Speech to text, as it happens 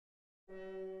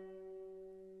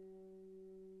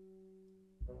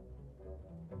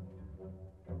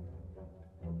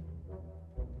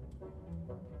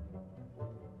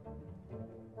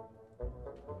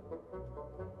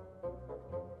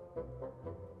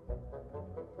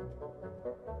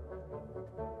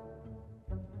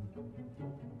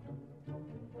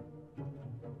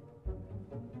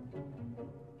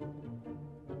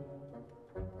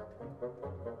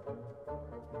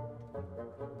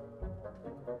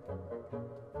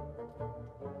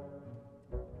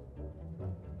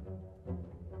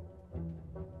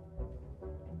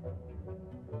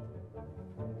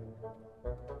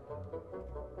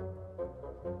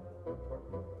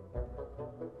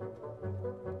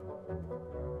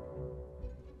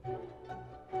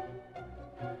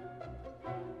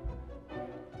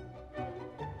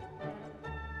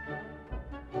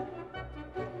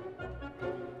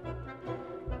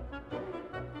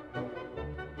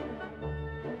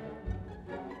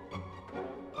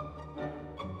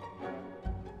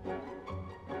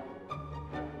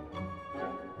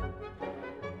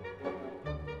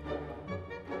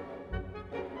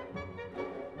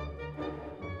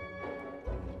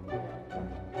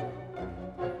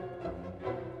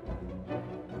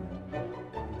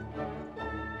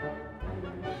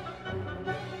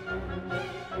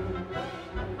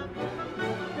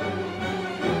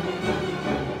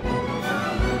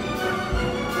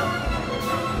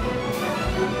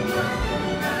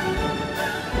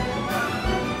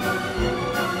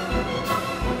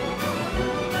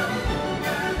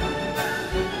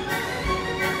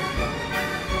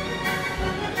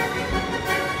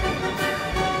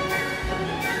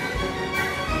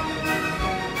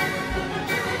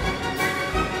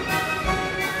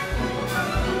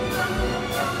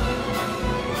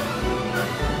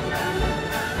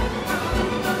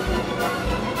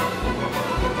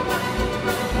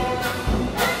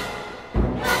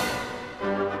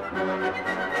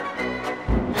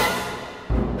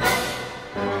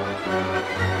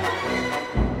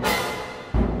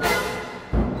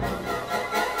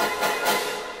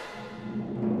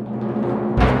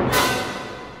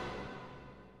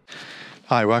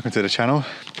Hi, welcome to the channel.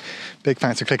 Big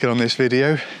thanks for clicking on this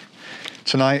video.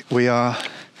 Tonight we are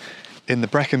in the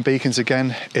Brecon Beacons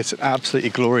again. It's an absolutely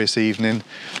glorious evening.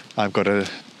 I've got a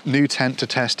new tent to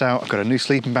test out. I've got a new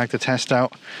sleeping bag to test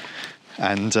out,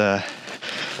 and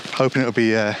hoping it'll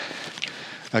be a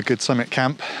good summit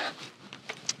camp.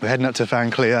 We're heading up to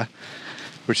Fan Llia,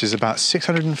 which is about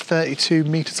 632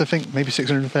 meters, I think, maybe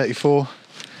 634.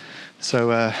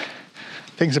 So I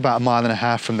think it's about 1.5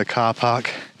 miles from the car park.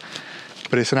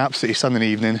 But it's an absolutely stunning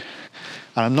evening,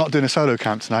 and I'm not doing a solo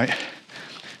camp tonight.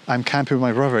 I'm camping with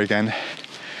my brother again,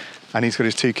 and he's got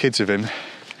his 2 kids with him.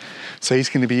 So he's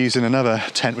going to be using another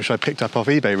tent which I picked up off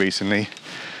eBay recently,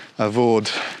 a Vaude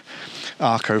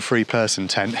Arco 3-person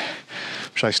tent,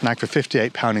 which I snagged for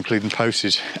 £58 including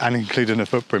postage and including a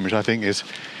footprint, which I think is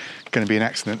going to be an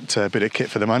excellent bit of kit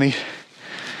for the money.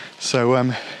 So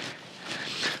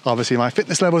obviously my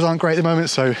fitness levels aren't great at the moment,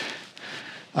 so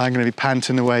I'm going to be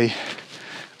panting away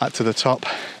up to the top.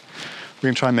 We're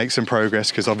going to try and make some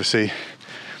progress, because obviously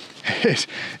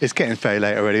it's getting fairly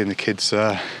late already, and the kids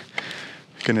are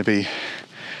going to be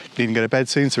needing to go to bed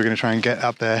soon, so we're going to try and get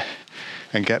up there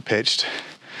and get pitched.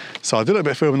 So I'll do a little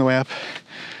bit of filming on the way up,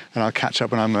 and I'll catch up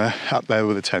when I'm up there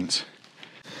with the tent.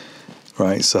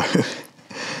 Right, so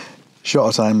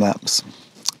shot a time lapse,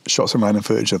 shot some random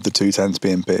footage of the 2 tents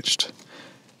being pitched,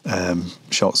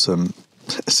 shot some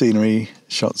scenery,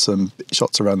 shot some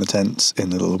shots around the tents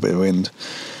in a little bit of wind,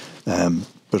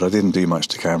 but I didn't do much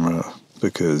to camera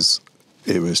because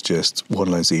it was just one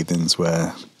of those evenings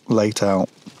where late out,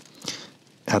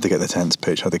 had to get the tents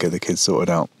pitched, had to get the kids sorted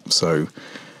out, so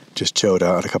just chilled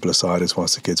out, had a couple of ciders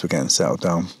whilst the kids were getting settled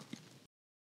down.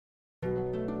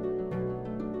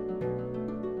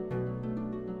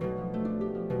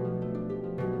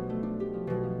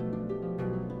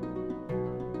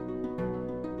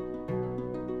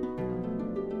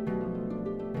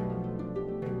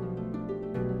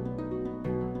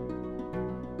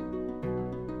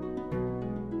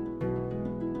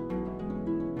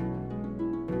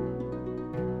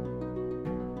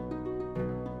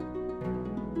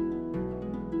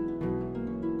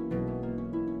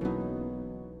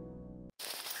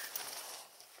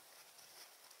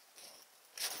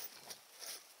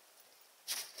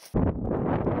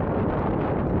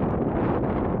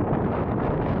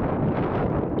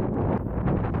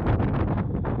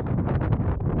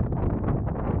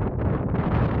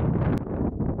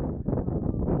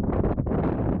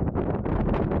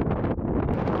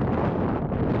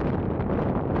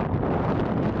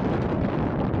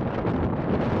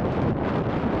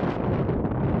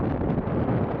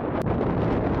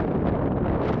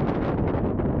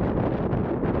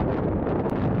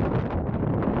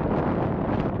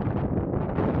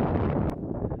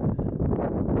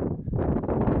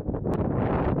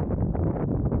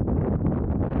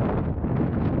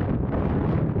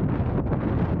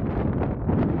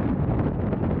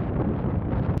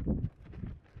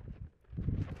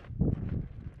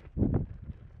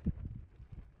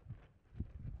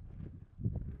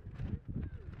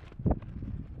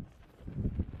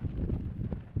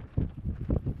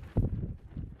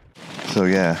 So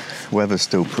yeah, weather's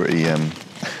still pretty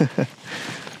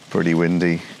pretty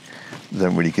windy.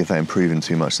 Don't really give that improving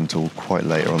too much until quite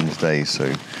later on in the day,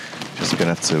 so just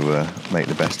gonna have to make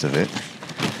the best of it.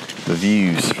 The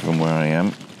views from where I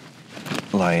am,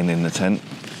 lying in the tent,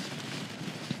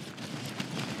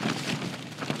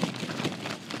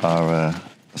 are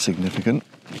significant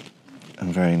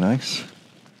and very nice.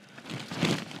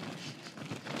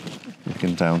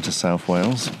 Looking down to South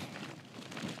Wales.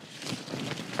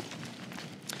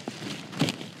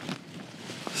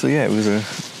 So yeah, it was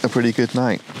a pretty good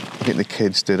night. I think the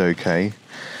kids did okay.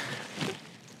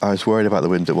 I was worried about the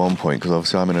wind at one point because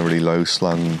obviously I'm in a really low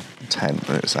slung tent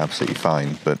and it's absolutely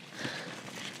fine, but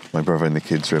my brother and the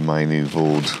kids are in my new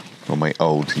Vaude, or my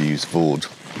old used Vaude,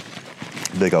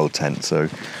 big old tent. So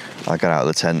I got out of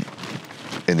the tent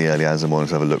in the early hours of the morning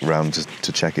to have a look around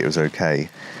to check it was okay,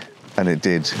 and it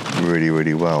did really,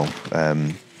 really well.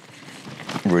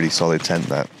 Really solid tent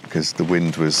that, because the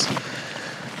wind was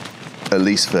at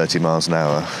least 30 miles an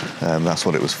hour. That's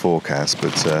what it was forecast,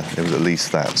 but it was at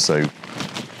least that. So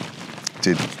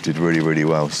did really, really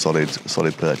well. Solid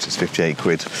purchase. 58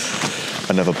 quid.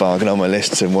 Another bargain on my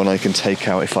list, and one I can take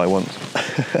out if I want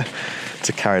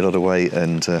to carry a lot of weight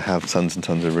and have tons and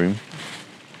tons of room.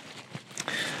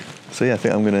 So yeah, I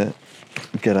think I'm gonna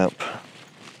get up,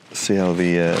 see how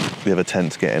the other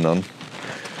tent's getting on,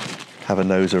 have a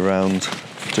nose around,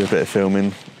 do a bit of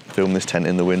filming, film this tent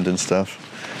in the wind and stuff.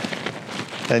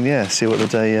 And yeah, see what the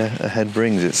day ahead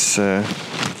brings. It's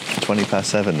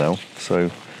 7:20 now, so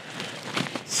it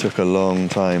took a long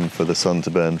time for the sun to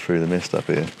burn through the mist up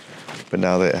here. But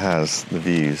now that it has, the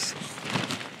views,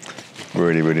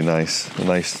 really, really nice. A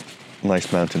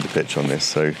nice mountain to pitch on this,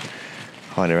 so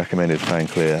highly recommended Fan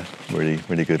Llia. Really,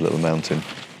 really good little mountain.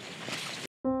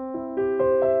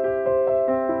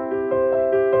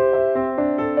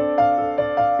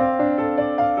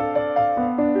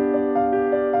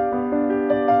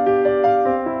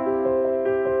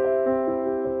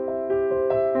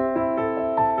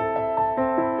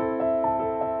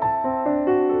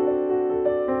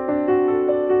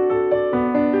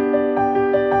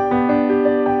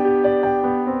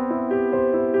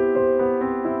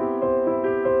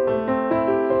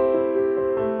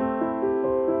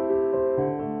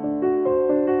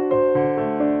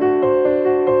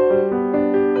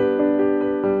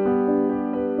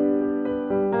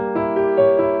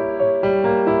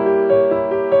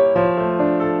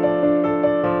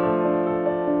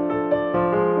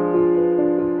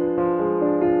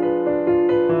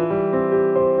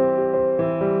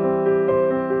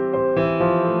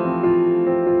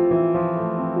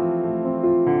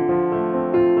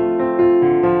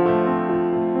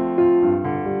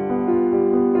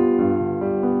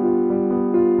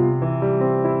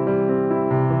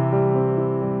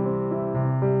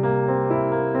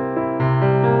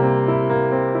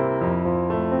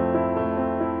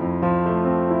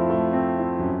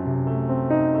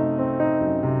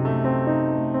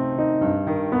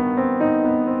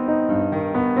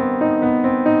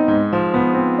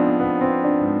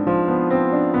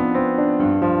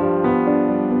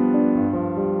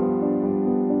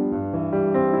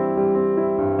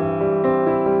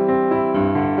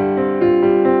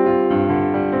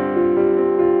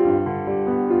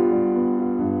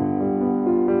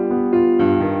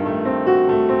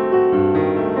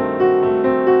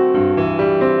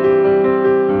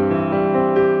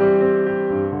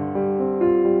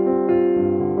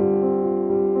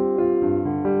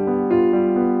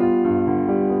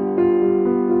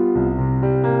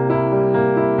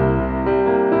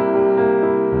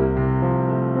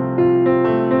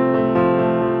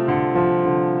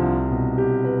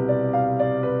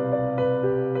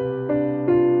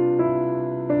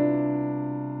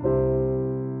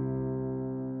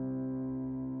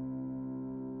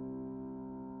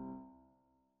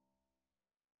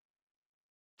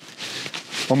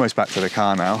 Almost back to the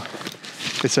car now.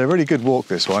 It's a really good walk,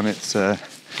 this one. It's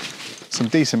some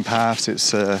decent paths.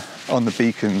 It's on the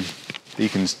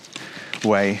Beacons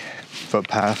way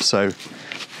footpath, so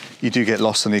you do get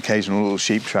lost on the occasional little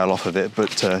sheep trail off of it,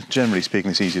 but generally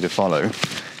speaking it's easy to follow,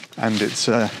 and it's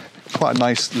quite a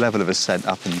nice level of ascent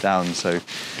up and down, so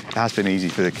it has been easy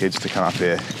for the kids to come up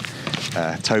here.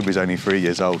 Toby's only 3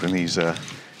 years old, and he's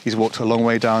walked a long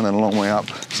way down and a long way up,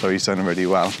 so he's done really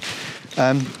well.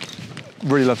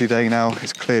 Really lovely day now.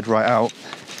 It's cleared right out.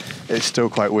 It's still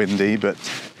quite windy, but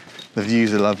the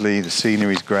views are lovely, the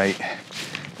scenery's great,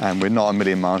 and we're not a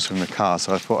million miles from the car,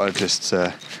 so I thought I'd just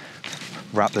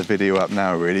wrap the video up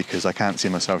now, really, because I can't see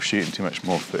myself shooting too much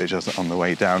more footage on the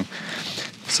way down.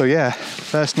 So yeah,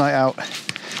 first night out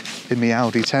in the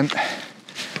Aldi tent,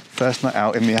 first night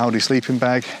out in the Aldi sleeping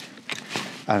bag,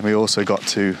 And we also got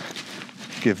to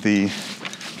give the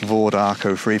Vaude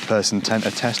Arco 3-person tent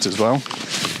a test as well.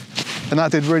 And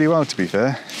that did really well, to be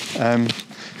fair.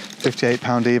 £58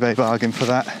 eBay bargain for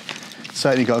that.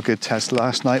 Certainly got a good test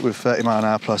last night with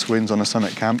 30-mile-an-hour plus winds on a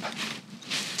summit camp.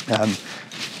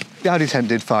 The Aldi tent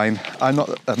did fine. I'm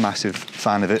not a massive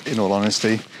fan of it, in all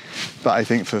honesty, but I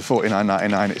think for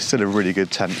 $49.99 it's still a really good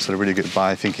tent, still a really good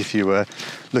buy. I think if you were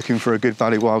looking for a good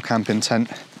value wild camping tent,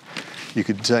 you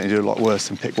could certainly do a lot worse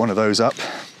than pick one of those up.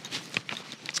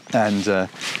 And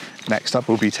next up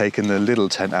we'll be taking the little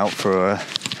tent out for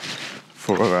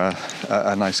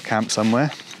a nice camp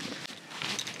somewhere.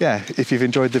 Yeah, if you've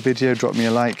enjoyed the video, drop me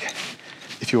a like.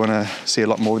 If you want to see a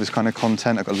lot more of this kind of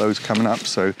content, I've got loads coming up,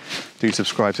 so do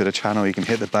subscribe to the channel. You can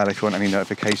hit the bell if you want any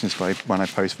notifications when I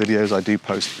post videos. I do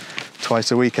post twice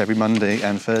a week, every Monday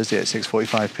and Thursday at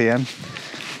 6:45 p.m.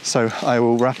 So I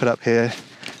will wrap it up here,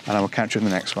 and I will catch you in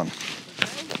the next one.